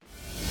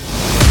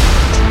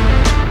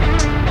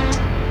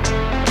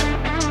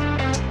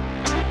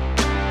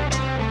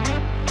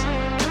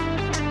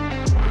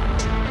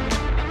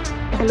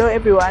Hello,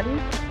 everyone.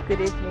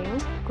 Good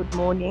evening, good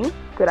morning,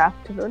 good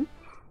afternoon.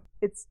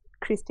 It's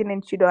Christine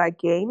and Chido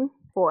again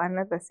for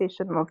another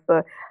session of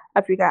the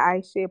Africa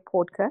I Share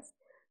podcast.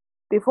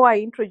 Before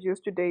I introduce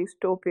today's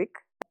topic,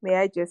 may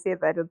I just say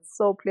that it's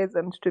so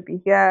pleasant to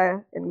be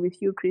here and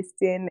with you,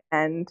 Christine,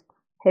 and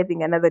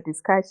having another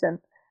discussion.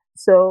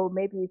 So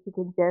maybe if you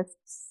can just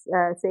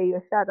say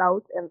your shout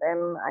out and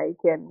then I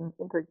can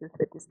introduce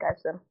the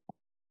discussion.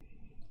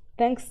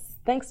 Thanks,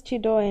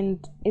 Chido,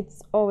 and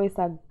it's always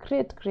a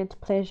great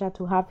pleasure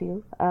to have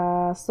you.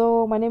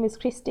 So my name is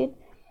Christine.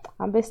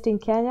 I'm based in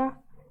Kenya,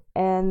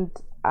 and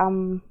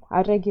I'm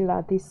a regular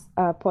at this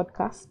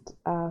podcast.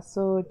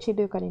 So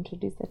Chido, you can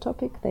introduce the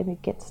topic, then we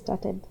get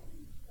started.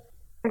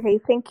 Okay,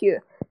 thank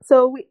you.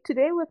 So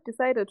today we've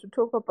decided to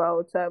talk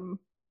about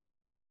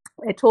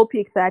a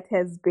topic that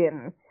has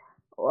been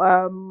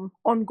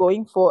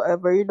ongoing for a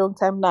very long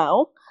time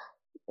now.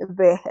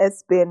 There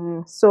has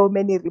been so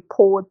many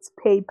reports,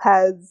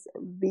 papers,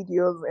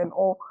 videos, and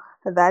all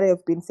that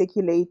have been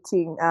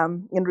circulating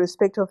in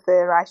respect of the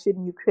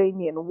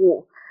Russian-Ukrainian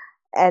war.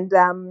 And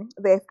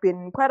there have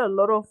been quite a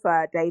lot of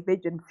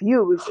divergent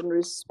views in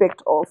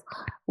respect of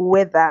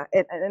whether,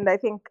 and I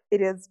think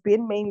it has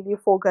been mainly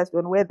focused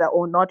on whether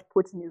or not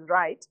Putin is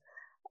right.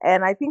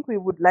 And I think we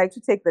would like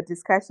to take the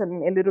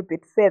discussion a little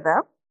bit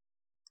further,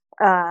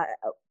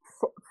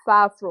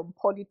 far from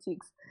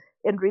politics,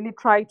 and really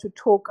try to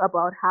talk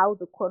about how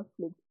the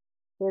conflict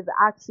has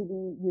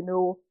actually,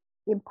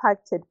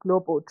 impacted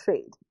global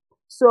trade.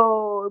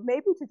 So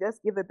maybe to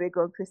just give a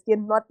background,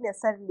 Christian, not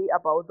necessarily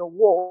about the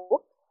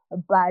war,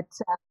 but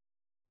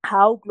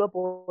how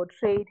global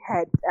trade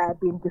had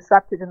been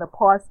disrupted in the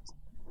past,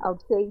 I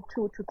would say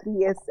 2 to 3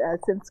 years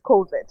since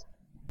COVID.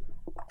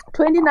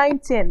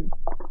 2019,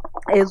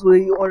 as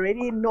we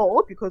already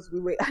know, because we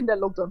were under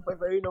lockdown for a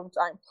very long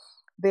time,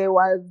 there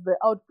was the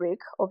outbreak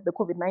of the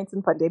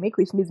COVID-19 pandemic,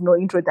 which needs no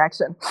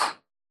introduction.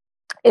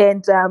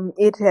 And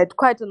it had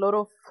quite a lot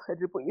of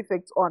ripple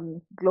effects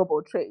on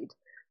global trade.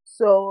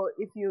 So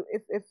if you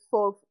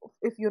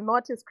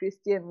notice,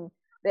 Christian,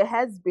 there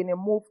has been a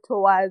move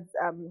towards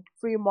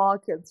free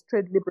markets,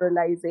 trade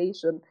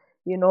liberalization,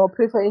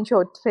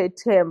 preferential trade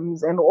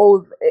terms, and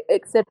all,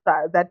 etc.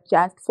 That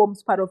just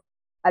forms part of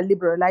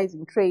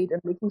liberalizing trade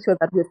and making sure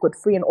that we've got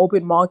free and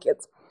open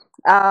markets.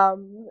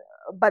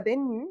 But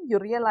then you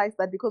realize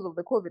that because of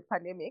the COVID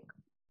pandemic,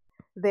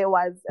 there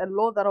was a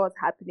lot that was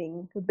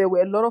happening. There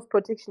were a lot of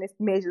protectionist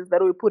measures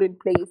that were put in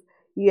place.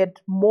 You had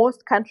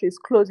most countries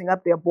closing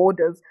up their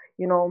borders.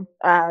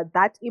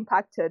 That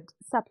impacted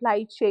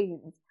supply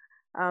chains.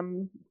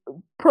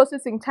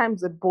 Processing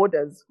times at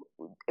borders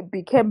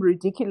became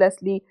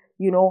ridiculously,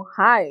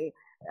 high,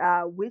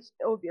 which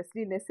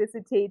obviously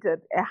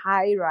necessitated a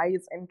high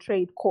rise in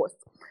trade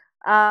costs.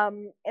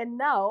 And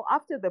now,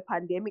 after the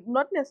pandemic,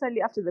 not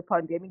necessarily after the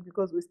pandemic,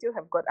 because we still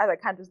have got other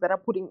countries that are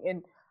putting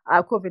in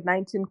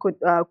COVID-19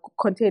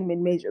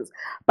 containment measures,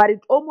 but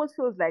it almost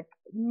feels like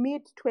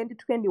mid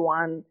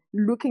 2021,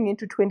 looking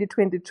into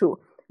 2022,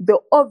 the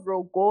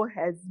overall goal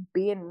has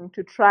been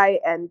to try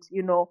and,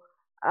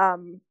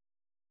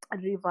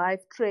 revive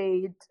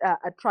trade,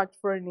 attract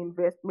foreign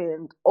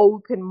investment,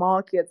 open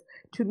markets,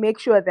 to make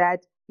sure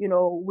that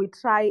we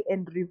try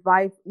and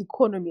revive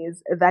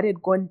economies that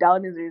had gone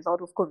down as a result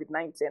of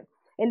COVID-19.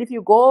 And if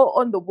you go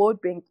on the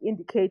World Bank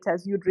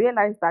indicators, you'd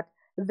realize that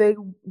the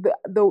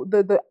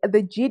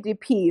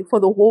GDP for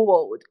the whole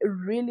world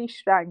really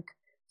shrank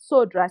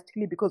so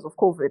drastically because of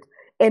COVID.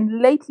 And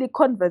lately,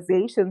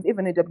 conversations,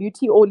 even at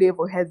WTO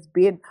level, has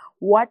been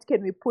what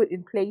can we put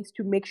in place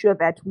to make sure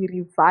that we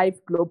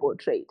revive global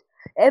trade.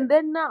 And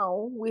then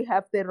now we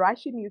have the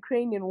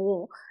Russian-Ukrainian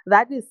war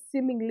that is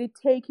seemingly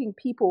taking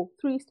people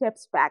 3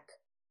 steps back.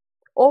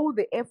 All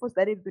the efforts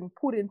that have been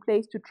put in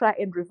place to try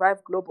and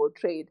revive global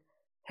trade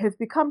have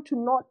become to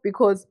naught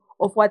because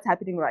of what's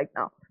happening right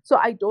now. So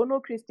I don't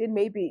know, Christine,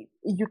 maybe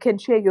you can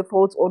share your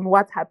thoughts on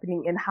what's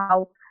happening and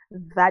how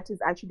that is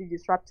actually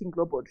disrupting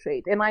global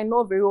trade. And I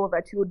know very well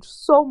that you would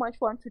so much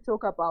want to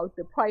talk about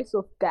the price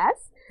of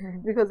gas,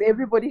 because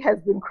everybody has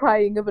been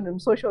crying, even on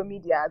social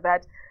media,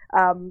 that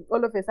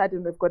all of a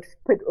sudden we've got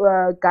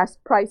gas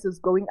prices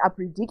going up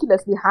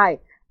ridiculously high.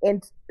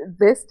 And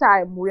this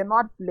time we're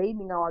not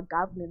blaming our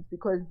government,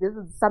 because this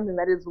is something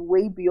that is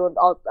way beyond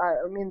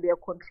their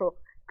control.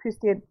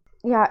 Christian?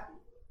 Yeah,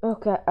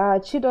 okay.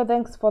 Chido,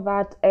 thanks for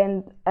that.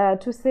 And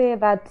to say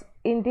that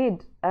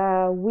indeed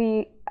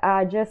we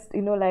are just,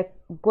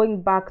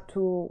 going back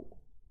to,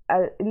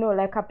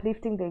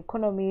 uplifting the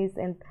economies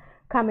and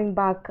coming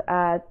back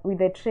with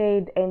the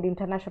trade and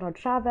international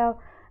travel.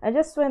 And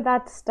just when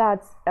that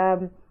starts,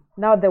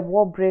 now the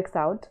war breaks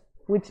out,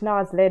 which now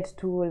has led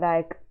to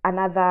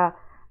another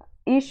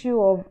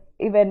issue of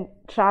even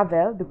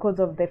travel because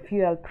of the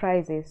fuel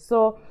prices.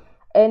 So,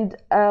 and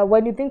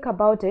when you think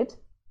about it,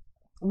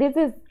 this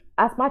is,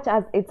 as much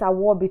as it's a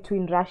war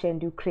between Russia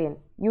and Ukraine,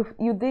 you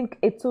think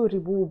it's so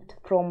removed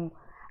from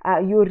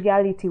your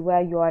reality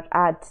where you are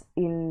at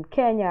in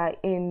Kenya,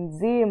 in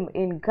Zim,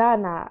 in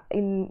Ghana,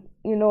 in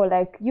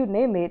you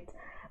name it.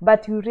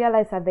 But you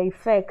realize that the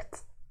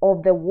effect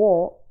of the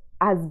war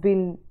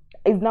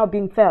is now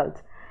being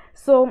felt.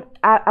 So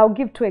I'll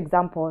give two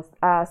examples.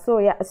 So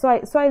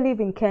I live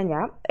in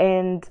Kenya,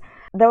 and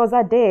there was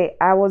a day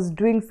I was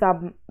doing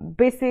some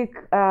basic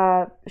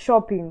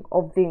shopping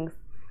of things,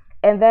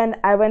 and then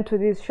I went to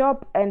this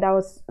shop and I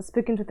was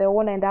speaking to the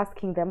owner and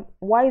asking them,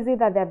 why is it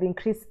that they have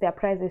increased their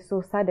prices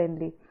so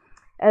suddenly?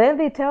 And then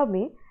they tell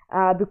me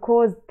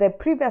because the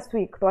previous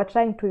week they were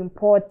trying to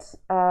import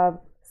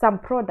some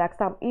product,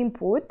 some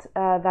input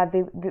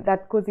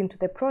that goes into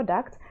the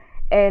product,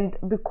 and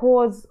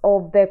because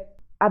of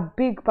a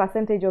big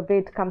percentage of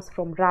it comes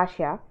from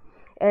Russia,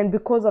 and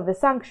because of the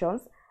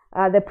sanctions,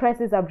 the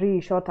prices have really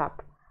shot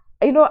up.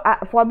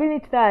 For a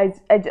minute there,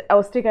 I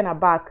was taken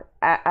aback.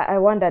 I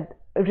wondered,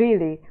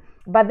 really?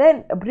 But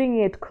then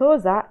bringing it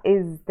closer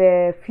is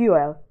the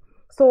fuel.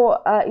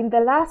 So in the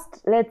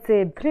last, let's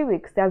say, 3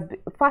 weeks,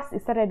 first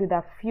it started with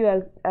a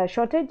fuel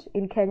shortage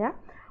in Kenya,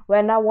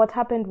 where now what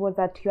happened was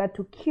that you had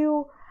to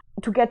queue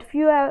to get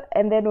fuel,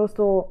 and then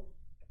also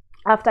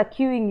after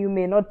queuing, you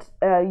may not,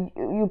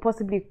 you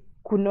possibly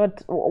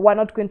were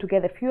not going to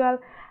get the fuel.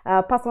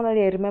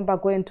 Personally, I remember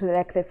going to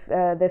like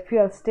the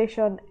fuel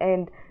station,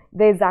 and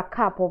there's a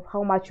cap of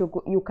how much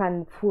you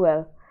can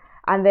fuel,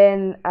 and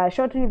then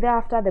shortly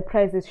thereafter the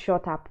prices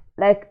shot up,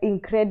 like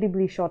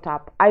incredibly shot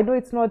up. I know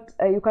it's not,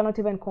 you cannot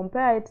even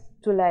compare it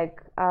to like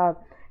the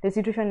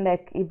situation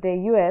like in the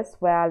US,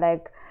 where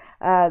like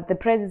the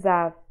prices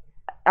have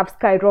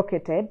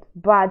skyrocketed,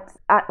 but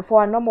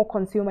for a normal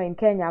consumer in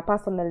Kenya,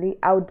 personally,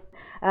 I would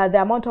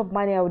the amount of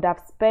money I would have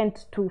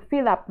spent to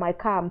fill up my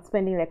car, I'm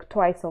spending like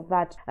twice of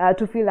that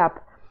to fill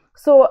up.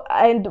 So,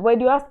 and when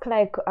you ask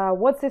like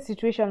what's the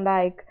situation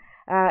like,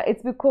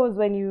 it's because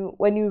when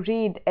you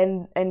read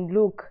and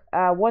look,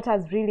 what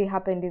has really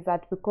happened is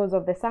that because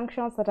of the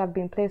sanctions that have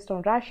been placed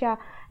on Russia,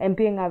 and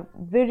being a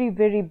very,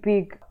 very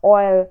big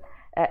oil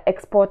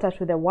exporter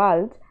to the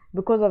world,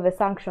 because of the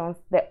sanctions,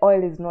 the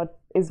oil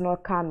is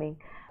not coming,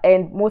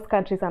 and most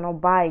countries are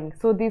not buying.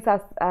 So this has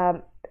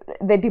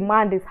the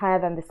demand is higher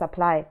than the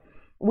supply,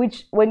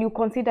 which when you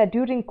consider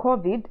during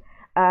COVID,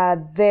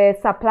 the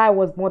supply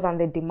was more than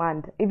the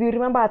demand. If you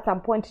remember, at some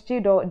point,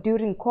 Chido,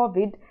 during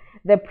COVID,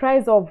 the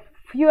price of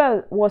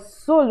fuel was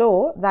so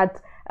low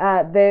that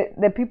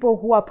the people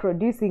who are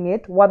producing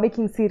it were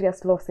making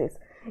serious losses.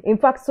 In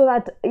fact, so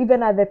that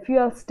even at the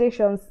fuel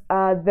stations,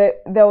 there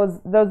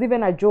was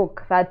even a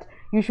joke that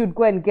you should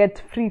go and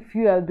get free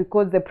fuel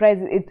because the price,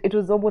 it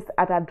was almost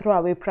at a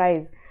throwaway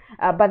price.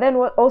 But then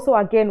also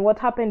again, what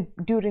happened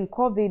during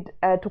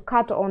COVID, to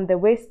cut on the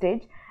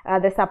wastage,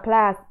 the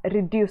suppliers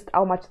reduced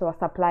how much they were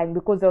supplying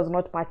because there was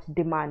not much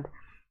demand.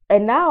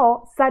 And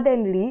now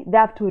suddenly they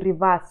have to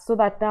reverse, so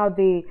that now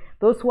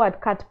those who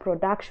had cut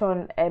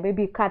production,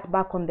 maybe cut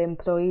back on the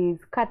employees,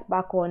 cut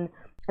back on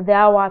the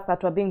hours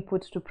that were being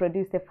put to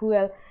produce the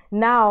fuel.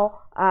 Now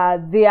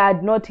they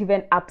are not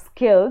even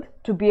upskilled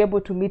to be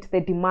able to meet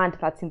the demand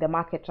that's in the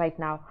market right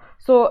now.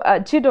 So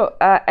Chido,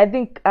 I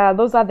think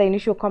those are the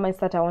initial comments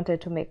that I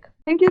wanted to make.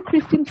 Thank you,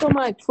 Christine, so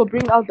much for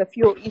bringing out the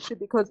fuel issue,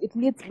 because it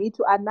leads me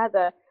to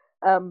another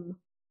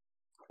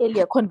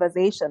earlier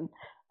conversation.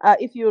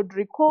 If you would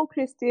recall,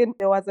 Christine,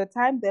 there was a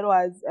time there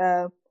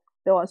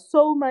was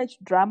so much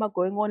drama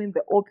going on in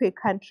the OPEC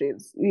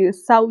countries.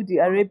 Saudi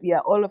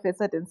Arabia, all of a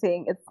sudden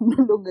saying it's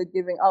no longer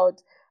giving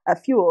out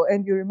fuel,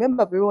 and you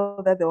remember very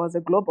well that there was a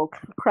global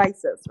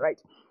crisis,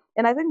 right?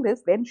 And I think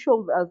this then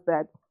shows us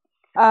that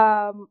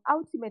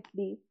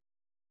ultimately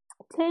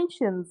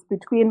tensions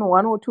between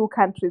one or two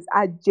countries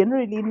are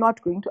generally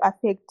not going to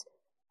affect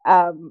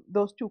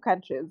those two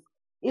countries,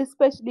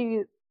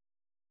 especially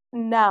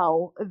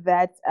now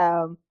that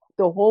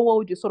the whole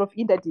world is sort of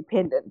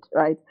interdependent,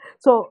 right?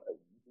 So,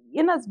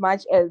 in as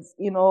much as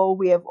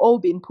we have all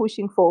been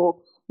pushing for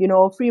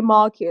free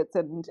markets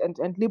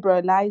and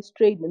liberalized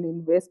trade and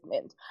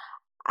investment,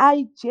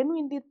 I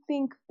genuinely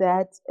think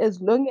that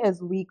as long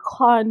as we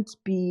can't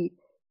be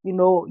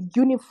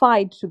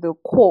unified to the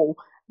core,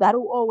 that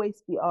will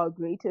always be our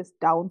greatest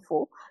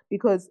downfall.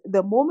 Because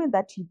the moment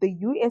that the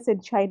US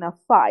and China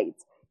fight,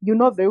 you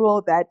know very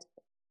well that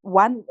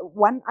one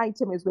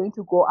item is going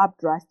to go up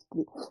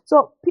drastically.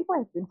 So people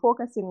have been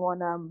focusing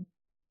on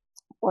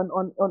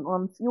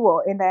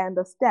fuel, and I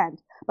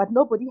understand, but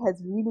nobody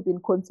has really been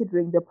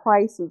considering the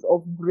prices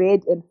of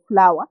bread and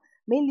flour,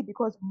 mainly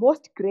because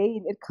most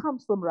grain, it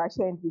comes from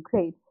Russia and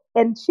Ukraine,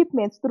 and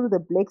shipments through the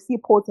Black Sea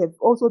ports have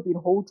also been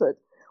halted,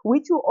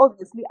 which will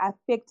obviously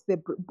affect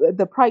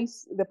the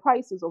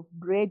prices of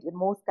bread in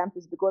most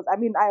countries. Because I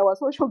mean, I was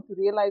so shocked to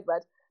realize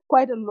that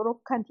quite a lot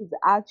of countries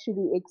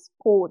actually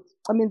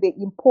they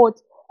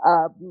import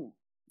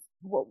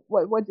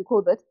what do you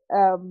call that,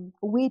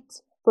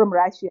 wheat from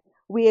Russia.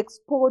 We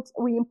import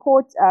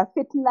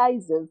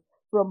fertilizers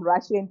from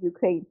Russia and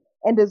Ukraine.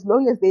 And as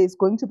long as there is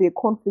going to be a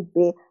conflict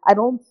there, I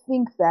don't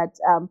think that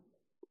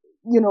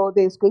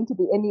there's going to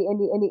be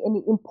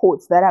any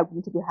imports that are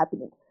going to be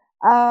happening.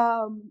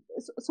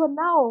 So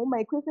now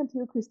my question to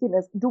you, Christine,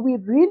 is: do we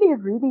really,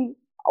 really,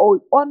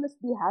 or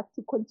honestly have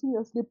to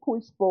continuously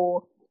push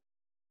for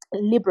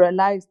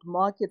liberalized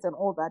markets and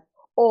all that,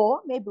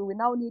 or maybe we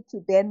now need to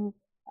then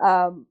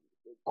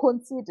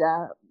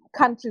consider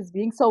countries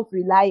being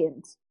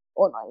self-reliant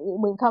on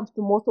when it comes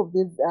to most of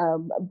these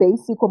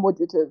basic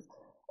commodities.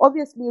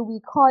 Obviously,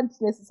 we can't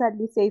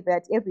necessarily say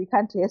that every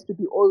country has to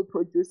be oil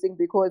producing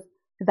because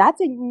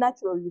that's a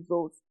natural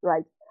resource,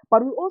 right?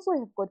 But we also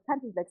have got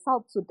countries like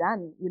South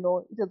Sudan.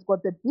 It has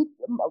got the big,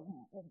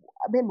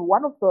 I mean,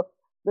 one of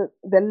the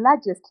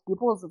largest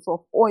deposits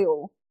of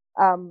oil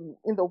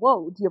in the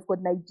world. You've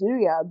got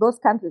Nigeria, those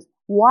countries.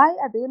 Why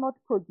are they not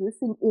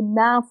producing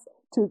enough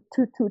to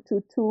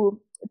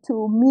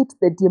meet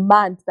the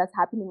demand that's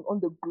happening on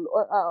the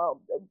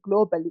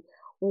globally?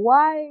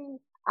 Why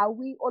are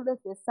we all of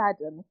a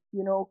sudden,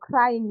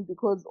 crying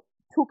because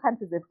two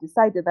countries have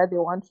decided that they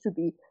want to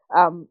be,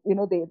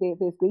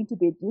 there's going to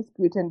be a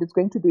dispute and it's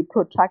going to be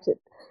protracted?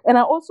 And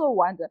I also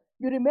wonder,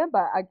 you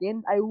remember,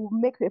 again, I will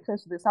make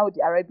reference to the Saudi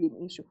Arabian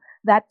issue,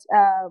 that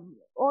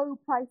oil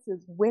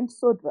prices went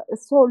so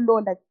low,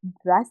 like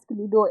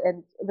drastically low,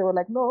 and they were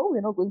like, no,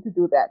 we're not going to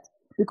do that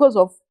because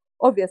of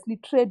obviously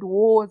trade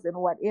wars and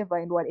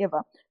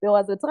whatever. There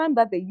was a time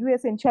that the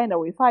US and China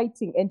were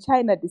fighting, and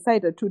China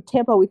decided to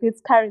tamper with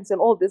its currency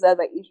and all these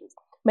other issues.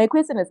 My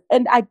question is,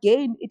 and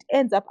again, it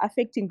ends up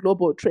affecting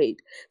global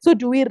trade. So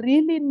do we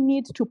really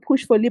need to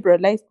push for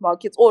liberalized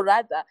markets, or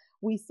rather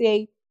we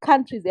say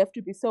countries have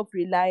to be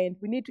self-reliant,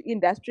 we need to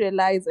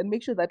industrialize and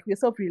make sure that we're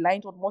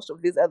self-reliant on most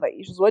of these other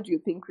issues? What do you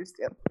think,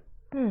 Christian?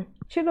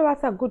 Chido,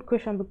 that's a good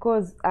question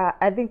because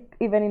I think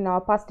even in our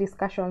past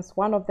discussions,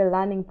 one of the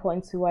learning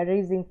points we were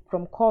raising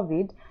from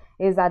COVID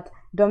is that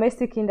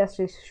domestic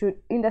industries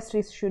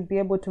should be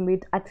able to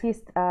meet at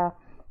least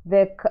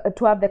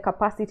to have the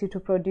capacity to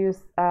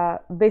produce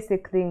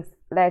basic things.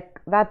 Like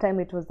that time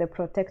it was the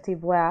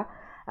protective wear,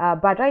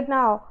 but right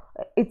now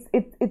it's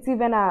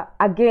even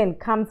again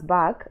comes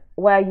back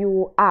where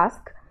you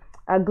ask,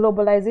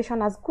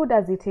 globalization, as good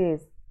as it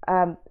is,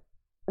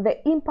 the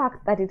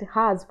impact that it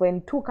has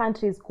when two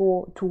countries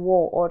go to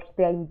war or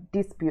they're in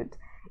dispute,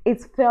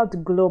 it's felt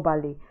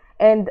globally.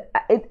 And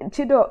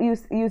Chido,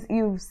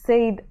 you've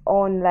said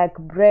on like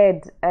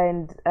bread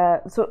and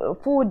so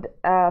food,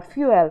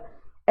 fuel,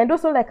 and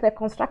also like the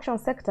construction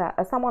sector.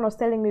 Someone was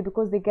telling me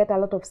because they get a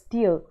lot of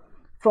steel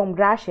from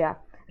Russia.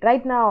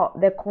 Right now,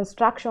 the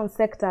construction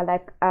sector,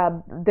 like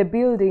the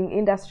building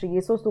industry,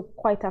 is also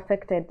quite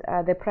affected.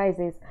 The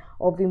prices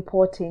of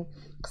importing.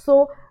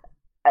 So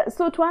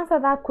to answer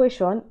that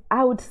question,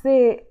 I would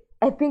say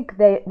I think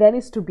there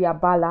needs to be a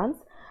balance,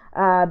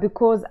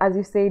 because as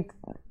you said,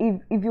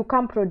 if you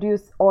can't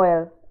produce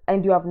oil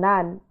and you have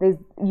none,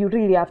 you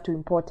really have to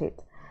import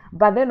it.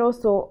 But then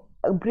also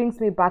brings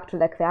me back to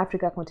like the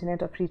Africa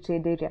Continental Free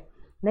Trade Area.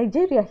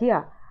 Nigeria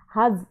here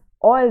has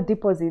oil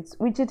deposits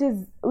which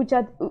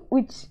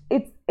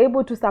it's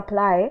able to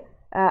supply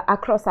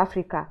across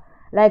Africa.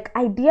 Like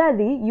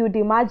ideally, you'd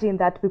imagine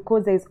that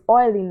because there's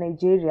oil in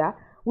Nigeria,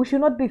 we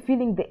should not be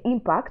feeling the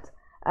impact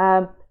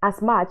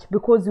as much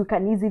because you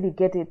can easily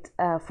get it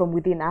from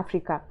within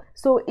Africa.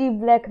 So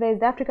if like there's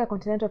the Africa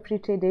Continental Free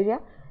Trade Area,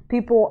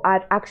 people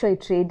are actually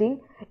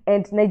trading,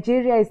 and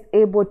Nigeria is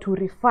able to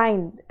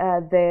refine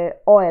the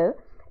oil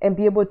and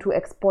be able to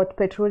export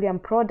petroleum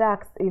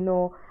products,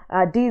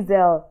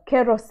 diesel,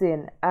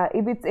 kerosene.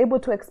 If it's able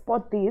to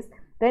export these,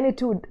 then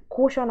it would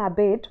caution a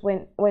bit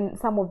when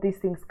some of these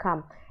things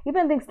come.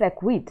 Even things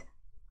like wheat.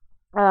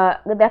 There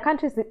are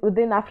countries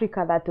within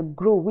Africa that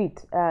grow wheat.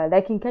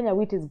 Like in Kenya,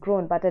 wheat is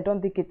grown, but I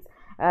don't think it's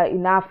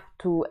enough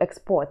to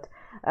export.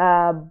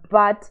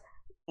 But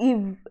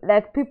if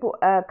like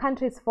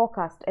countries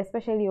focused,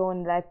 especially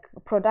on like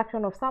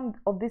production of some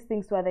of these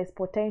things where there's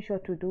potential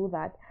to do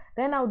that,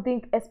 then I would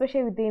think,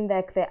 especially within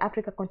like the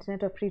Africa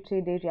Continental Free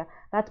Trade Area,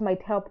 that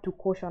might help to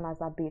caution us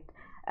a bit.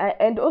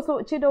 And also,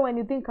 Chido, when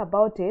you think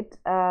about it,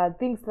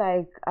 things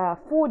like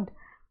food.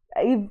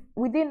 If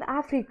within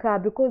Africa,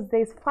 because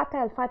there's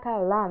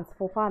fertile lands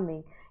for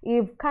farming,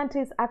 if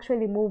countries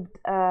actually moved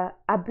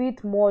a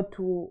bit more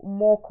to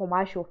more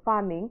commercial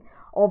farming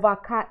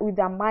with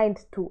a mind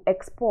to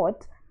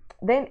export,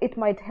 then it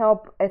might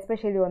help,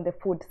 especially on the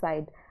food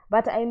side.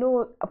 But I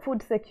know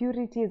food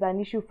security is an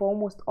issue for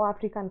almost all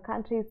African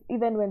countries,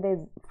 even when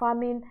there's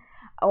famine,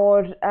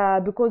 or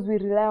because we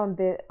rely on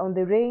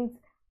the rains,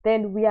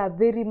 then we are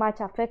very much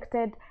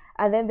affected.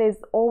 And then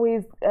there's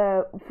always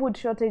food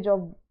shortage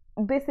of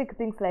basic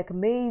things like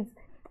maize,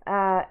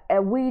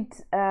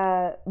 wheat,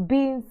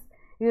 beans,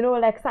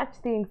 like such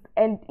things.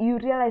 And you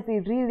realize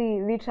it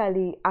really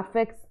literally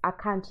affects a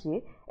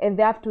country, and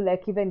they have to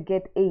like even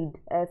get aid.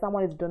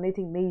 Someone is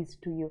donating maize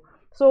to you.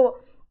 So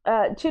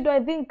Chido,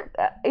 I think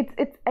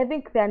I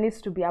think there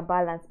needs to be a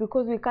balance,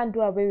 because we can't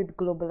do away with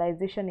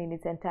globalization in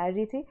its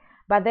entirety.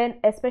 But then,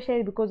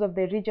 especially because of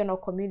the regional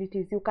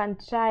communities, you can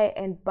try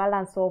and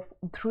balance off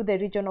through the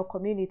regional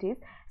communities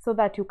so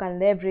that you can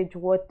leverage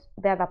what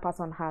the other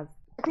person has.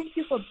 Thank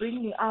you for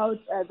bringing out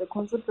the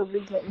concept of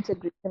regional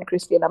integration,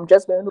 Christian. I'm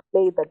just going to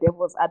play the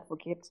devil's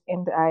advocate,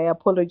 and I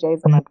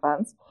apologize in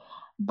advance.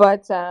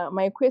 But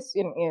my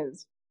question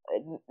is,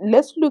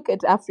 let's look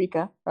at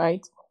Africa,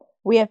 right?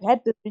 We have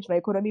had the regional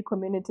economic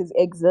communities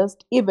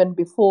exist even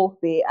before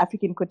the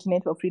African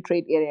Continental Free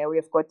Trade Area. We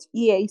have got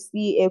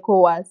EAC,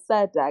 ECOWAS,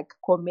 SADC,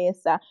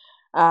 COMESA,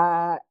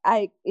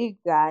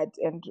 IGAD,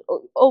 and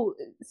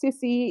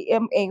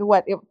CCMA,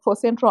 what for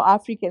Central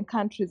African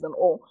countries and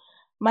all.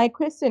 My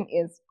question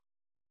is,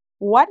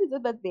 what is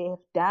it that they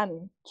have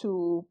done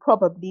to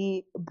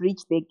probably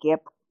bridge the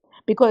gap?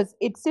 Because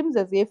it seems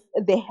as if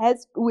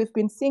we've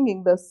been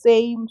singing the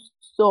same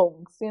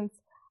song since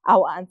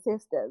our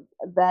ancestors,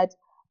 that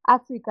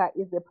Africa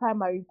is the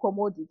primary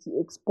commodity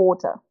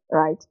exporter,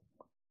 right?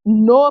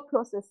 No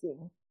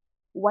processing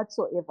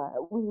whatsoever.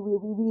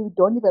 We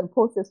don't even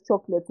process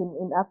chocolates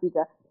in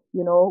Africa.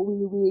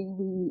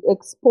 We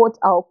export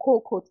our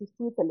cocoa to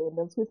Switzerland,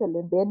 and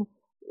Switzerland then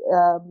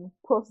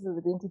processes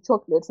it into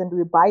chocolates, and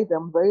we buy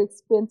them very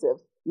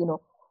expensive,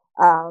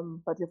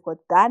 but we've got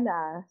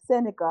Ghana,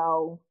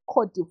 Senegal,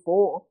 Cote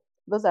d'Ivoire.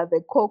 Those are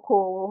the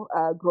cocoa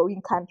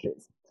growing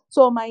countries.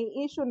 So my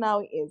issue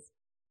now is,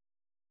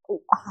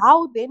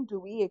 how then do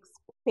we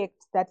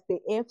expect that the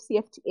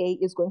AfCFTA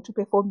is going to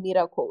perform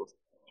miracles?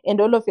 And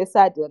all of a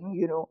sudden,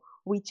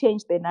 we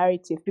change the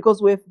narrative,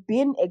 because we've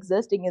been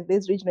existing in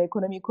these regional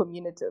economic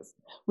communities.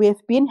 We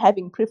have been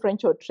having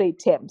preferential trade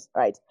terms,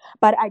 right?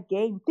 But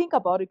again, think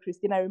about it,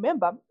 Christine. I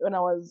remember when I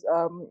was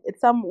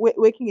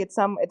working at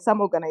some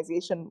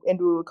organization, and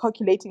we were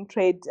calculating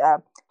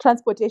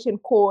transportation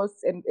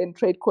costs and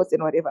trade costs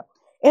and whatever.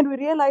 And we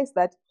realized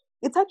that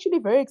it's actually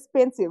very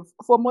expensive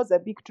for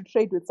Mozambique to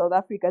trade with South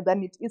Africa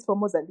than it is for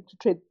Mozambique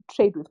to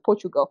trade with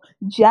Portugal,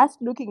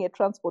 just looking at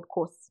transport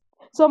costs.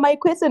 So my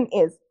question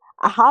is,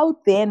 how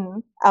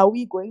then are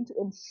we going to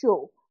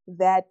ensure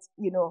that,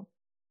 we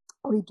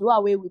do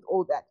away with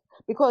all that?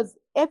 Because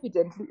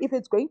evidently, if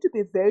it's going to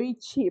be very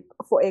cheap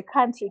for a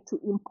country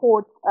to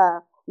import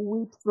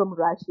wheat from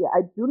Russia,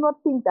 I do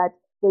not think that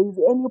there is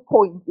any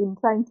point in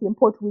trying to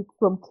import wheat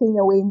from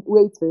Kenya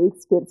where it's very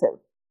expensive.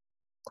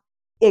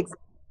 Exactly.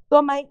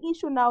 So my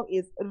issue now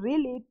is,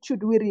 really,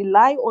 should we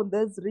rely on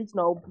these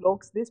regional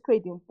blocks, these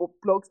trading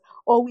blocks,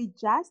 or we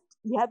just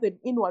have an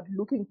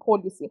inward-looking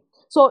policy?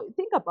 So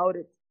think about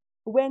it.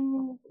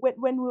 When we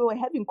were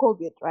having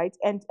COVID, right,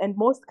 and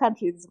most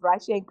countries,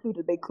 Russia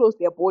included, they closed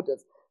their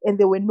borders, and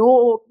there was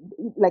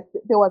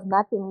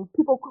nothing.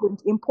 People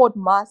couldn't import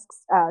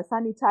masks,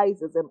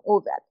 sanitizers, and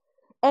all that.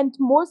 And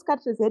most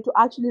countries had to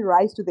actually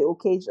rise to the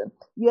occasion.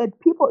 You had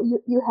people,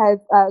 you have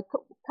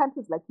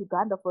countries like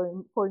Uganda, for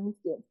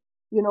instance,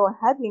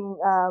 having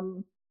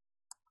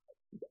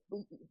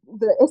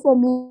the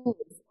SMEs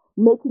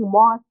making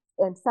masks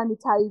and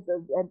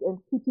sanitizers and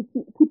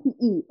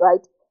PPE,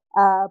 right?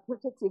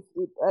 Protective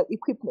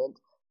equipment,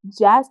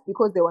 just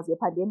because there was a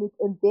pandemic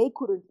and they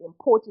couldn't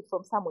import it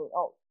from somewhere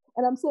else.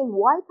 And I'm saying,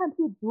 why can't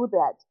we do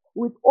that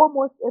with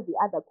almost every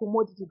other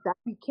commodity that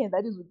we can,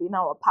 that is within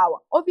our power?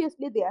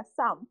 Obviously, there are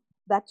some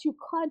that you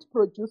can't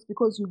produce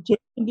because you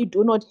genuinely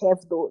do not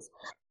have those.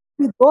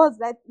 With those,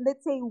 that,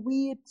 let's say,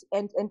 wheat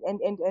and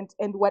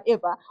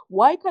whatever,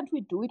 why can't we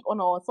do it on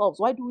ourselves?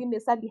 Why do we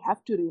necessarily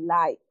have to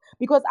rely?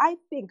 Because I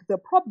think the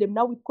problem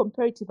now with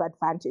comparative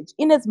advantage,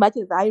 in as much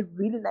as I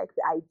really like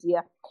the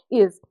idea,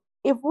 is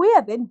if we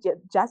are then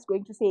just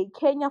going to say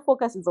Kenya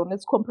focuses on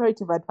its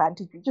comparative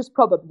advantage, which is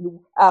probably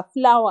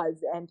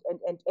flowers and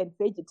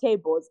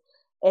vegetables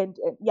and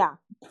yeah,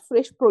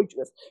 fresh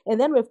produce, and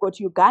then we've got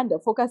Uganda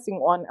focusing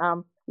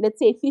on let's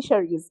say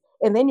fisheries,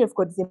 and then you've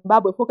got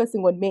Zimbabwe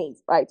focusing on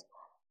maize, right?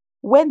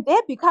 When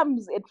there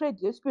becomes a trade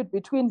dispute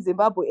between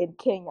Zimbabwe and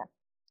Kenya,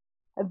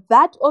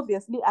 that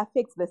obviously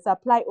affects the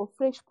supply of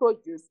fresh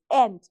produce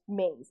and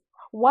maize.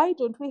 Why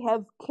don't we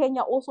have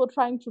Kenya also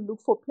trying to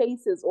look for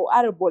places or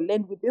arable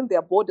land within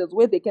their borders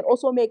where they can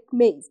also make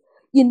maize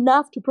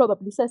enough to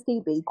probably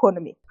sustain the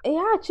economy?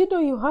 Yeah,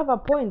 Chido, you have a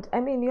point. I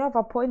mean, you have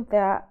a point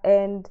there.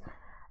 And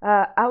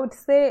I would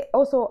say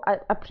also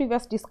a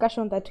previous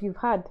discussion that we've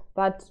had,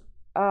 that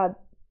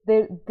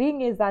the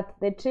thing is that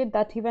the trade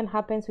that even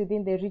happens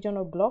within the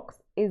regional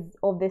blocks is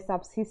of the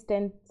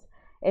subsistence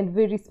and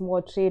very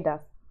small traders.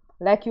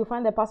 Like, you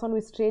find the person who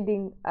is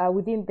trading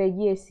within the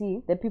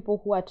EAC, the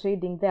people who are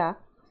trading there,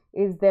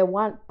 is the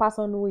one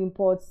person who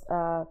imports,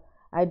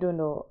 I don't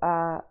know,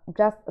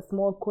 just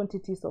small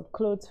quantities of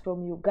clothes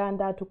from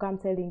Uganda to come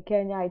sell in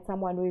Kenya. It's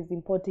someone who is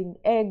importing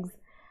eggs,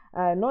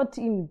 not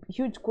in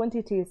huge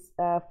quantities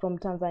from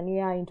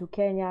Tanzania into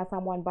Kenya,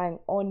 someone buying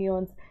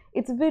onions.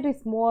 It's very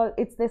small.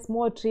 It's the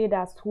small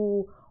traders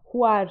who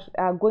are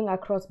going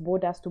across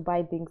borders to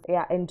buy things,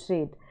 and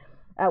trade.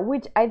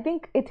 Which I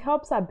think it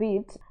helps a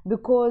bit,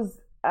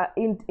 because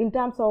in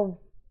terms of,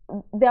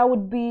 there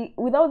would be,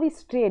 without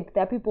this trade,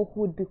 there are people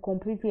who would be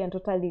completely and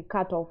totally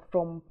cut off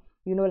from,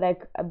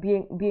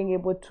 being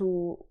able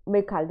to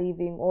make a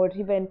living, or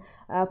even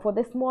for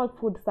the small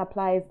food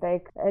supplies.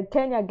 Like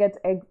Kenya gets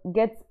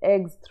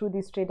eggs through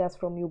these traders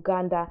from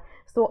Uganda,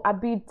 so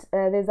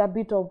there's a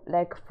bit of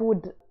like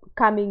food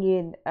coming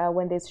in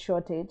when there's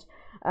shortage.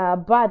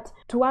 But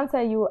to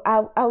answer you,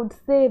 I would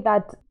say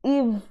that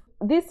if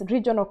these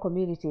regional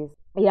communities,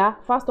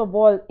 first of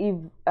all, if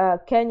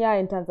Kenya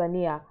and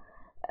Tanzania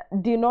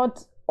do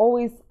not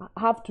always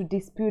have to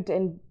dispute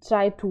and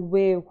try to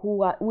weigh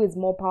who is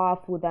more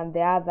powerful than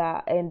the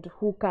other, and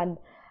who can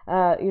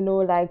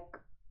like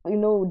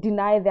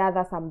deny the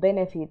other some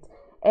benefit,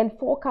 and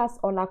focus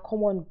on a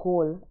common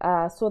goal,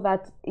 so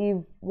that if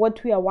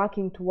what we are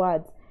working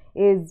towards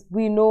is,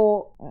 we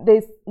know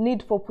there's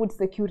need for food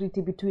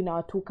security between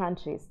our two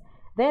countries,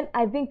 then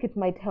I think it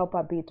might help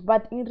a bit.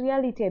 But in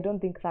reality, I don't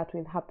think that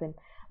will happen.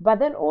 But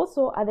then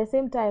also at the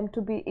same time,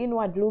 to be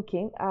inward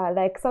looking,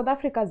 like South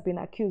Africa has been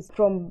accused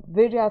from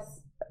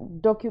various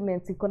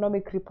documents,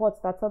 economic reports,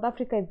 that South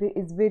Africa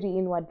is very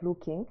inward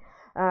looking.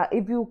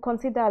 If you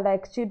consider,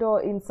 like,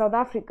 Chido, in South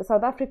Africa,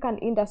 South African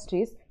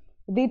industries,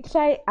 they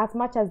try as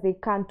much as they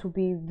can to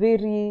be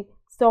very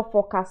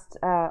self-focused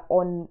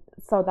on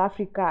South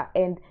Africa,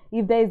 and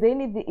if there is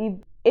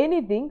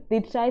anything, they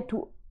try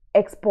to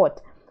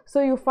export.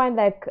 So you find,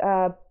 like,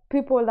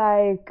 people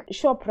like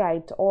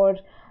Shoprite, or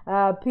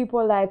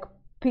people like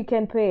Pick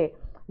and Pay,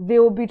 they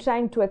will be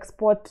trying to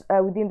export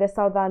within the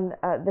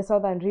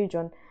southern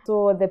region.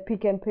 So the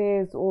Pick and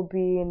Pays will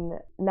be in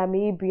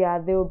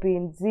Namibia, they will be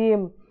in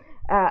Zim,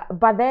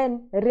 but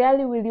then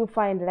rarely will you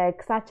find,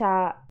 like, such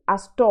a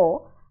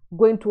store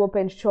going to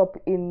open shop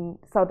in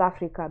South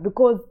Africa,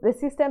 because the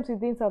systems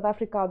within South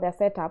Africa, they're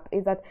set up,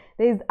 is that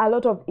there is a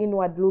lot of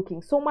inward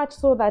looking, so much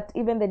so that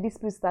even the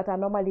disputes that are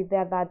normally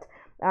there, that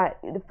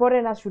the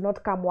foreigners should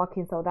not come work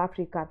in South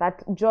Africa,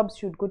 that jobs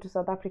should go to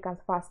South Africans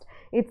first.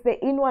 It's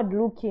the inward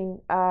looking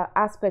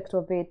aspect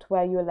of it,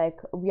 where you're like,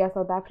 we are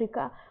South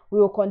Africa, we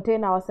will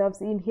contain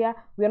ourselves in here,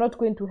 we are not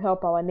going to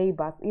help our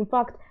neighbors. In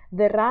fact,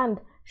 the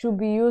rand should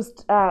be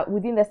used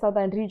within the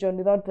southern region,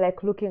 without,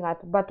 like, looking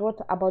at, but what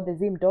about the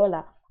Zim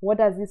dollar? What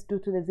does this do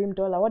to the Zim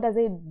dollar? What does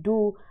it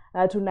do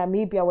to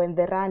Namibia, when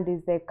the rand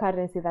is the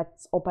currency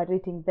that's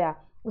operating there?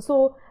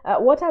 So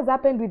what has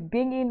happened with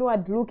being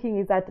inward looking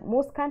is that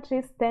most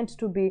countries tend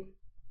to be,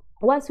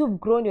 once you've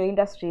grown your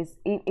industries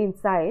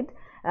inside,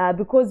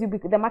 because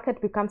the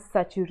market becomes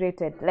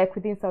saturated. Like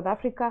within South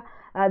Africa,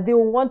 they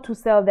will want to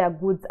sell their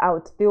goods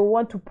out. They will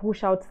want to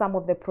push out some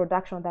of the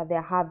production that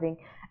they're having.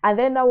 And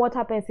then now what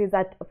happens is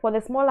that for the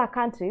smaller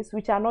countries,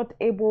 which are not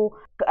able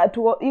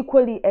to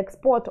equally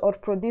export or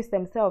produce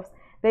themselves,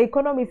 the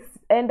economies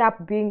end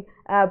up being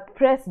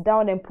pressed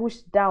down and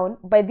pushed down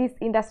by these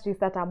industries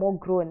that are more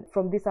grown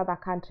from these other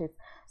countries.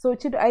 So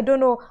Chido, I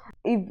don't know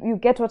if you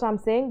get what I'm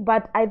saying,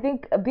 but I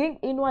think being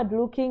inward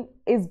looking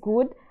is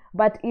good,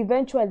 but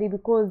eventually,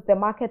 because the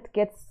market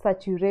gets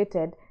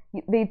saturated,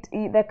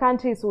 the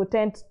countries will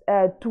tend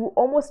to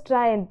almost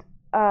try and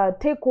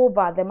take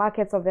over the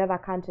markets of the other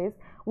countries,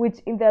 which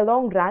in the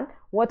long run,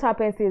 what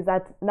happens is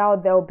that now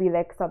there will be,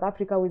 like, South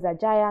Africa with a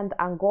giant,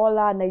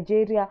 Angola,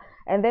 Nigeria,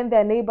 and then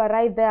their neighbor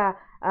right there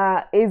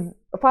is,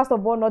 first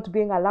of all, not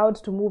being allowed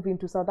to move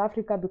into South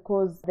Africa,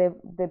 because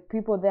the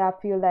people there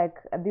feel like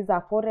these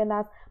are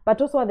foreigners.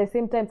 But also at the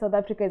same time, South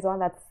Africa is the one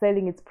that's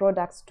selling its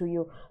products to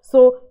you.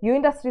 So your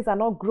industries are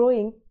not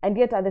growing, and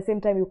yet at the same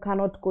time, you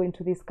cannot go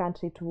into this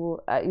country to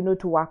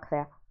to work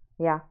there.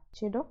 Yeah,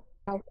 Chido.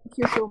 Thank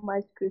you so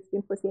much,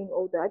 Christine, for saying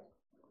all that.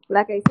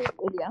 Like I said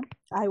earlier,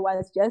 I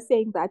was just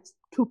saying that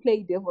to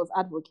play devil's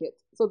advocate,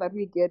 so that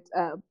we get,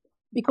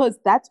 because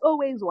that's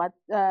always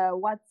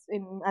what's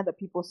in other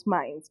people's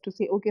minds, to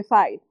say, okay,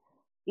 fine,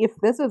 if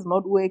this is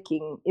not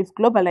working, if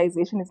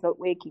globalization is not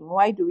working,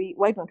 why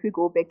don't we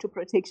go back to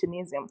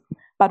protectionism?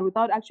 But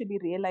without actually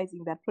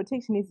realizing that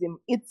protectionism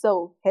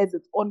itself has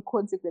its own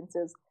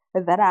consequences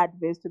that are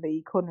adverse to the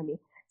economy.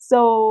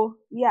 So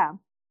yeah,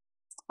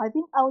 I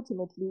think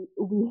ultimately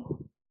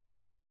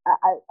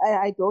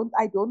I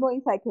don't know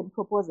if I can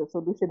propose a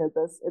solution at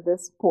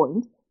this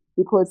point,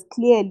 because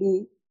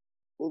clearly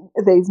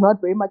there is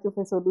not very much of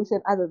a solution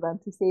other than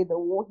to say the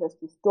war has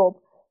to stop,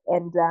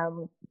 and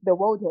the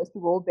world has to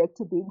go back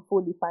to being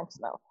fully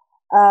functional.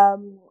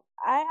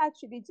 I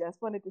actually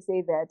just wanted to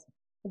say that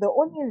the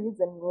only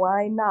reason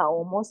why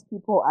now most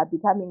people are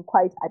becoming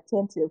quite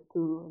attentive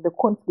to the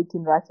conflict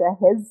in Russia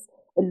has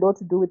a lot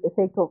to do with the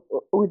fact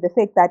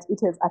that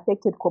it has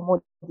affected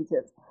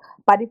commodities.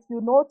 But if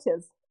you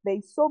notice, there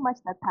is so much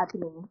that's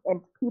happening,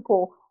 and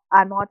people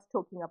are not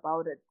talking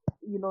about it.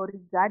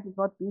 Regard is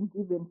not being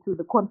given to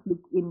the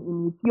conflict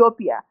in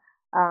Ethiopia.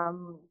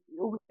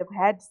 We have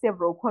had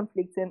several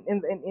conflicts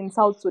in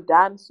South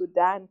Sudan,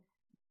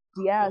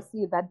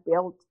 DRC, that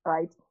belt,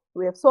 right?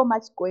 We have so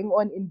much going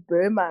on in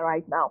Burma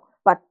right now,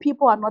 but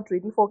people are not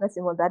really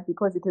focusing on that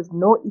because it has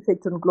no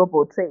effect on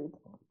global trade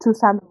to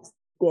some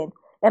extent.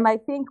 And I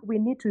think we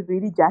need to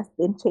really just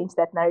then change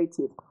that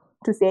narrative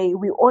to say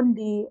we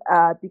only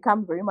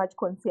become very much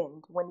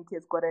concerned when it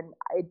has got a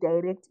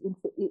direct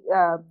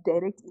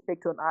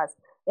effect on us,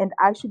 and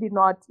actually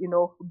not,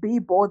 be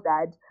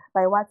bothered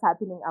by what's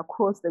happening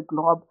across the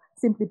globe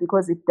simply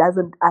because it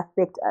doesn't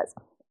affect us.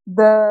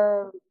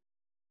 The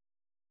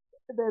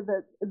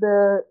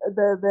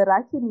the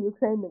Russian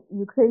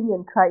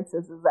Ukrainian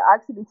crisis has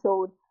actually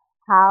showed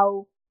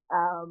how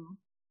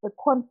the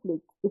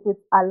conflict, if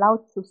it's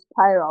allowed to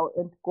spiral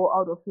and go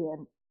out of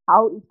hand,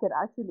 how it can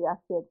actually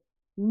affect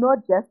not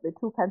just the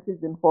two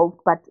countries involved,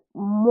 but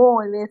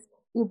more or less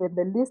even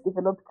the least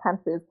developed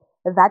countries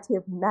that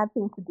have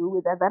nothing to do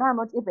with that are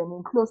not even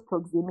in close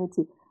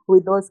proximity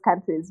with those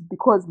countries,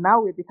 because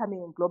now we're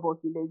becoming a global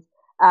village.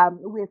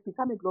 We have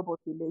become a global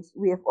village.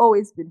 We have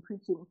always been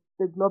preaching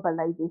the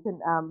globalization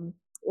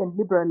and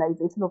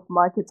liberalization of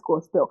markets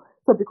gospel.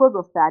 So because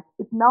of that,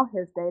 it now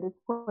has direct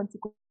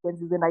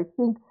consequences. And I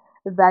think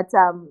that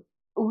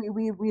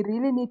we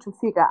really need to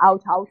figure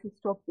out how to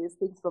stop these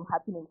things from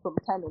happening from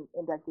time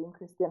and again,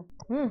 Christian.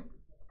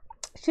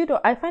 Shido,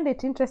 I find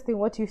it interesting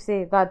what you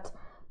say, that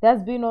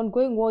there's been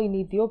ongoing war in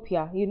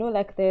Ethiopia. You know,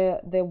 like the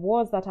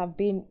wars that have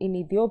been in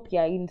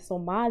Ethiopia, in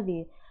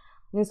Somalia,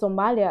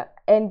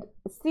 and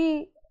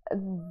see,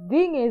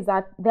 thing is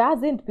that there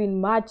hasn't been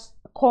much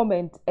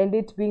comment and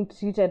it being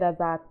treated as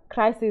a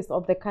crisis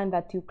of the kind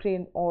that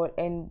Ukraine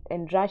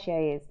and Russia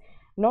is.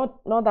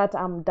 Not that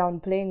I'm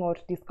downplaying or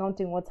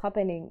discounting what's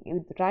happening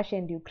with Russia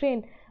and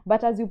Ukraine,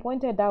 but as you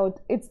pointed out,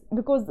 it's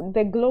because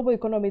the global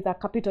economy is a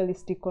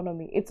capitalist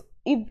economy. It's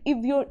if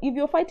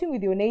you're fighting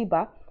with your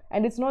neighbor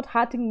and it's not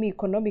hurting me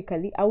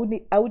economically, I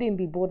wouldn't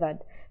be bothered.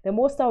 The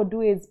most I would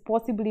do is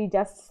possibly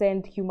just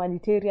send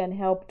humanitarian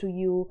help to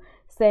you,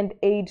 send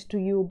aid to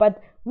you,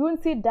 but we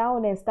won't sit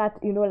down and start,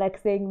 like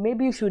saying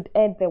maybe you should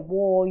end the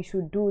war, you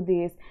should do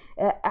this.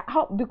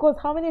 Because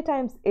how many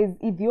times is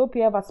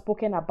Ethiopia ever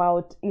spoken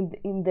about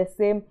in the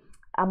same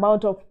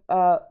amount of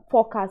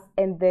focus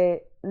and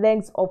the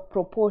length of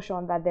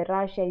proportion that the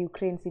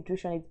Russia-Ukraine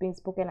situation is being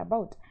spoken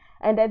about?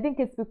 And I think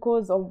it's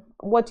because of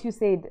what you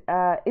said.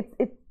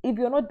 If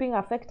you're not being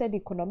affected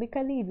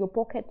economically, if your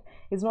pocket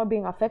is not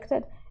being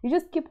affected, you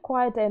just keep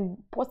quiet and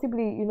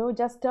possibly,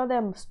 just tell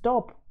them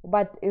stop.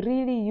 But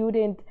really, you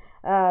didn't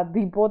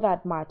be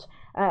bothered much.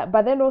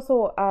 But then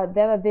also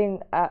the other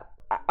thing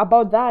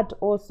about that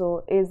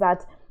also is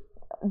that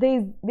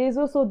there's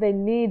also the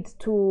need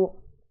to,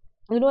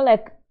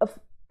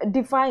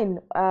 define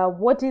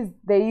what is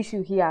the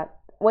issue here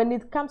when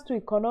it comes to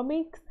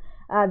economics.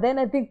 Then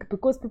I think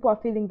because people are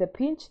feeling the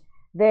pinch,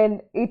 then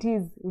it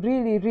is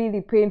really,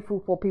 really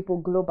painful for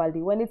people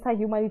globally. When it's a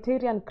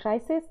humanitarian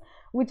crisis,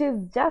 which is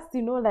just,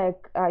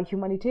 like a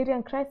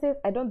humanitarian crisis,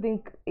 I don't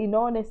think, in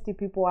honesty,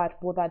 people are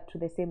bothered to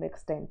the same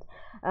extent.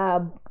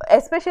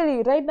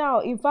 Especially right now,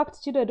 in fact,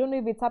 Chido, I don't know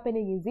if it's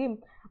happening in Zim,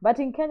 but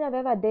in Kenya the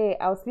other day,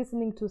 I was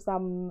listening to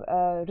some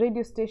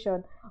radio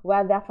station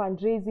where they're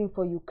fundraising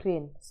for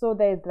Ukraine. So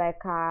there's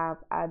like a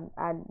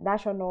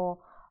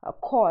national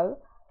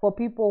call for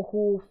people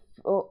who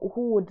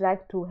would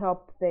like to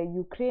help the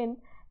Ukrainians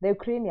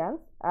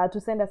to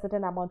send a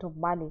certain amount of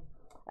money,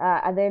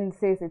 and then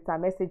says it's a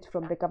message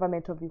from the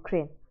government of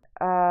Ukraine.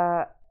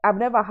 I've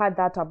never heard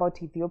that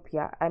about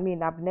Ethiopia. I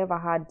mean, I've never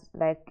heard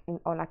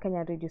on a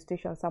Kenyan radio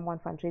station someone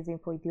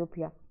fundraising for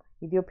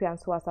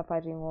Ethiopians who are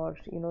suffering, or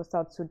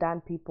South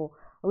Sudan people,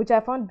 which I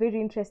found very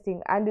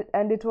interesting. And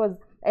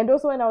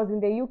also when I was in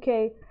the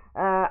UK.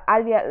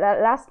 Earlier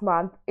last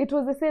month, it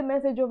was the same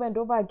message over and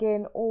over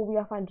again. Oh, we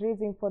are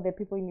fundraising for the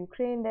people in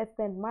Ukraine. Let's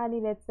send money.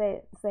 Let's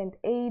send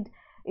aid.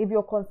 If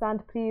you're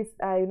concerned, please,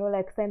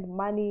 send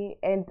money.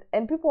 And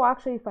people are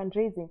actually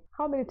fundraising.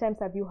 How many times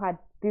have you had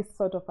this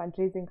sort of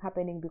fundraising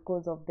happening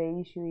because of the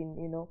issue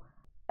in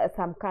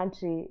some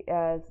country,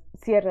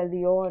 Sierra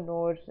Leone,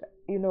 or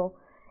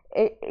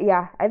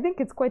yeah, I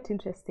think it's quite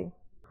interesting.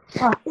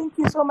 Oh, thank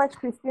you so much,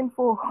 Christine,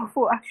 for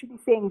actually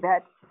saying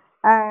that.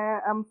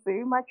 I'm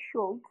very much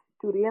shocked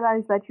to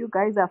realize that you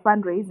guys are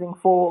fundraising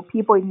for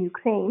people in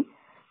Ukraine,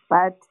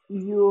 but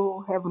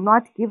you have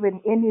not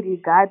given any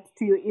regard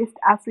to your East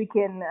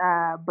African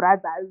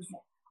brothers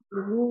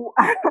who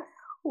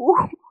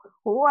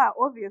who are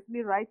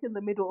obviously right in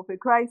the middle of a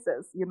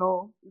crisis.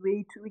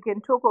 We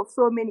can talk of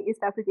so many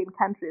East African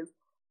countries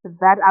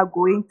that are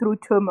going through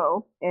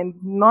turmoil, and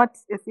not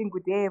a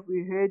single day have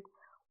we heard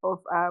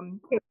of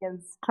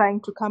Kenyans trying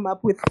to come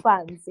up with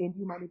funds and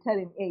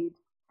humanitarian aid.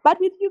 But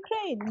with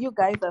Ukraine, you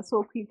guys are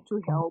so quick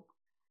to help.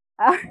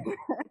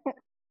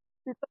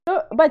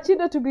 No, but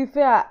to be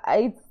fair,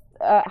 it's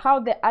how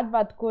the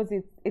advert goes.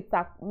 It's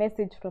a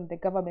message from the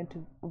government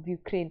of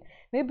Ukraine.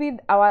 Maybe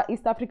our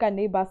East African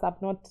neighbors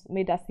have not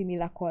made a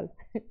similar call.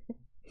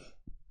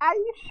 Are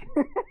you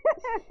sure?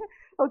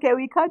 Okay,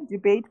 we can't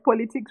debate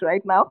politics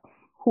right now.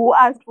 Who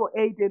asked for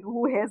aid and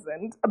who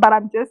hasn't? But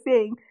I'm just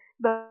saying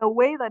the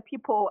way that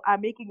people are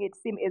making it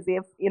seem as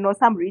if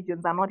some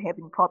regions are not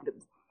having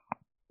problems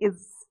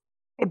is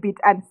a bit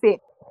unfair.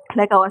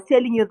 Like I was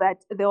telling you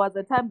that there was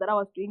a time that I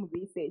was doing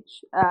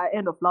research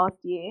end of last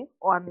year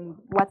on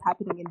what's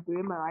happening in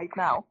Burma right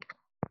now.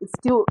 It's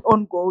still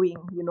ongoing.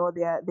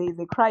 There is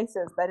a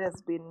crisis that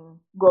has been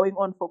going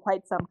on for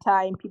quite some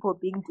time. People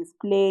being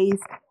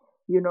displaced,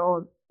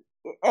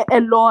 a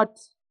lot.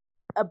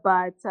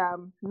 But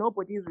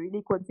nobody is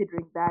really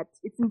considering that.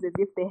 It seems as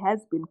if there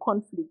has been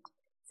conflict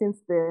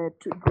since the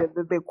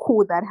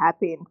coup that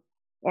happened.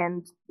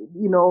 And,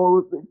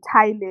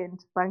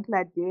 Thailand,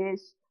 Bangladesh,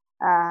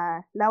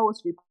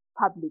 Laos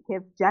Republic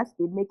have just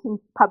been making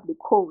public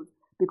calls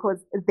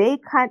because they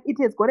can't. It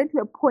has gotten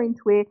to a point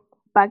where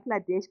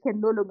Bangladesh can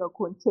no longer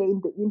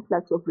contain the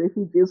influx of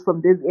refugees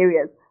from these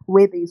areas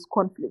where there is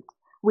conflict.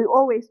 We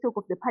always talk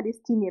of the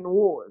Palestinian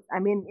wars. I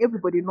mean,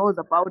 everybody knows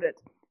about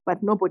it,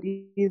 but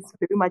nobody is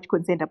very much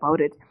concerned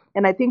about it.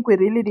 And I think we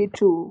really need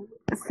to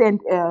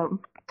send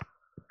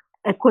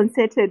a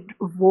concerted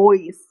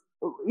voice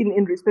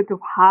in respect of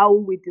how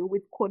we deal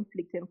with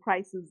conflict and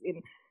crisis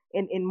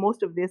in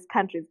most of these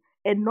countries,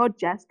 and not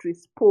just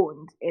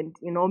respond and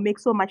make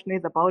so much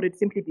noise about it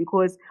simply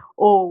because,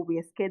 oh, we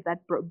are scared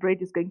that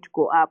bread is going to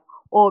go up,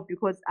 or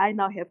because I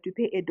now have to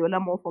pay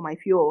 $1 more for my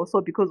fuel,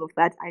 so because of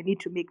that I need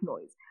to make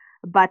noise.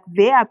 But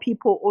there are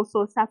people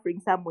also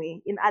suffering somewhere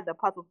in other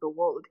parts of the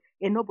world,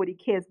 and nobody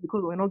cares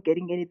because we're not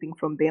getting anything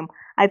from them.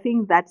 I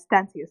think that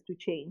stance has to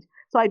change.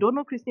 So I don't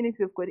know, Christine, if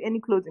you've got any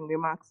closing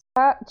remarks.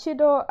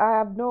 Chido, I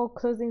have no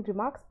closing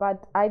remarks,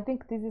 but I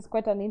think this is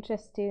quite an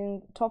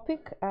interesting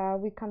topic.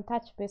 We can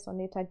touch base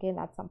on it again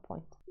at some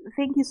point.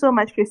 Thank you so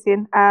much,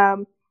 Christine.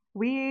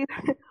 We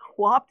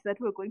hoped that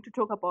we were going to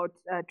talk about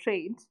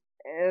trade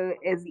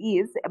as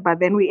is, but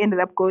then we ended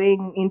up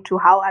going into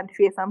how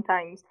unfair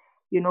sometimes,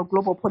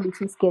 global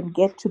policies can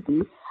get to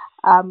be.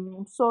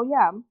 So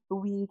yeah,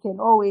 we can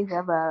always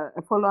have a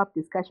follow-up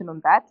discussion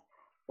on that,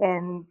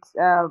 and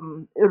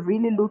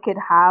really look at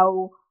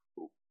how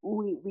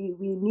we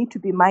need to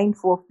be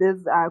mindful of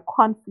these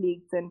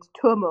conflicts and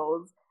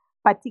turmoils,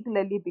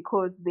 particularly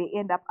because they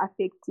end up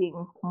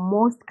affecting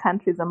most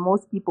countries and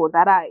most people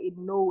that are in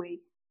no way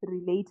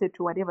related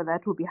to whatever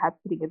that will be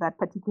happening at that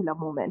particular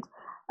moment.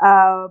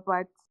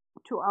 But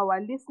to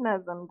our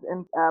listeners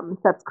and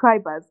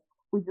subscribers,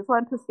 we just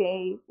want to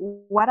say,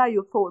 what are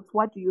your thoughts?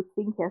 What do you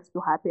think has to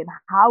happen?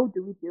 How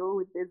do we deal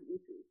with these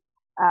issues?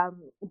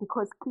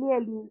 Because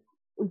clearly,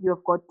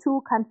 you've got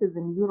two countries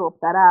in Europe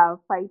that are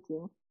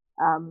fighting.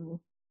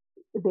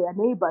 They are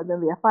neighbors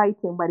and they are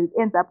fighting, but it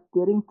ends up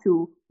getting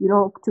to,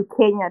 to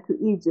Kenya, to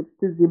Egypt,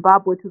 to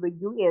Zimbabwe, to the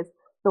US.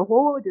 The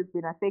whole world has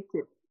been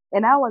affected.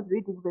 And I was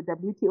reading the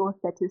WTO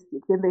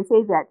statistics, and they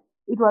say that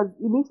it was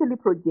initially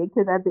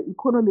projected that the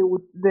economy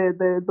would,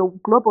 the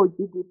global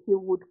GDP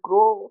would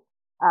grow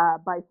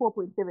by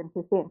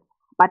 4.7%.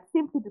 But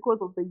simply because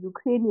of the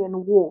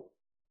Ukrainian war,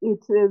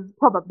 it is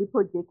probably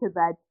projected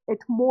that at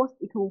most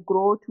it will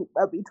grow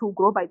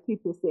by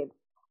 3%.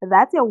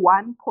 That's a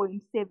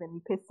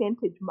 1.7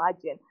 percentage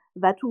margin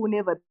that will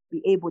never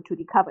be able to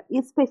recover,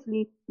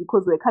 especially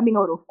because we're coming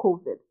out of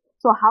COVID.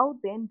 So how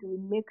then do we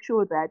make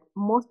sure that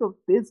most of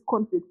these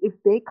conflicts, if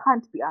they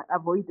can't be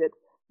avoided,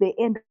 they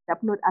end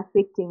up not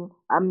affecting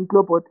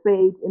global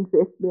trade,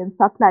 investment,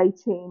 supply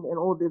chain, and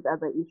all these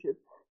other issues?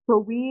 So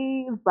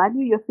we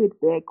value your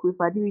feedback, we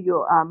value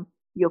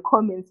your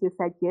comments, your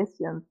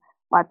suggestions.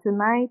 But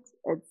tonight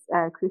it's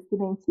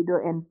Christine and Chido,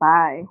 and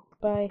bye.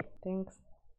 Bye. Thanks.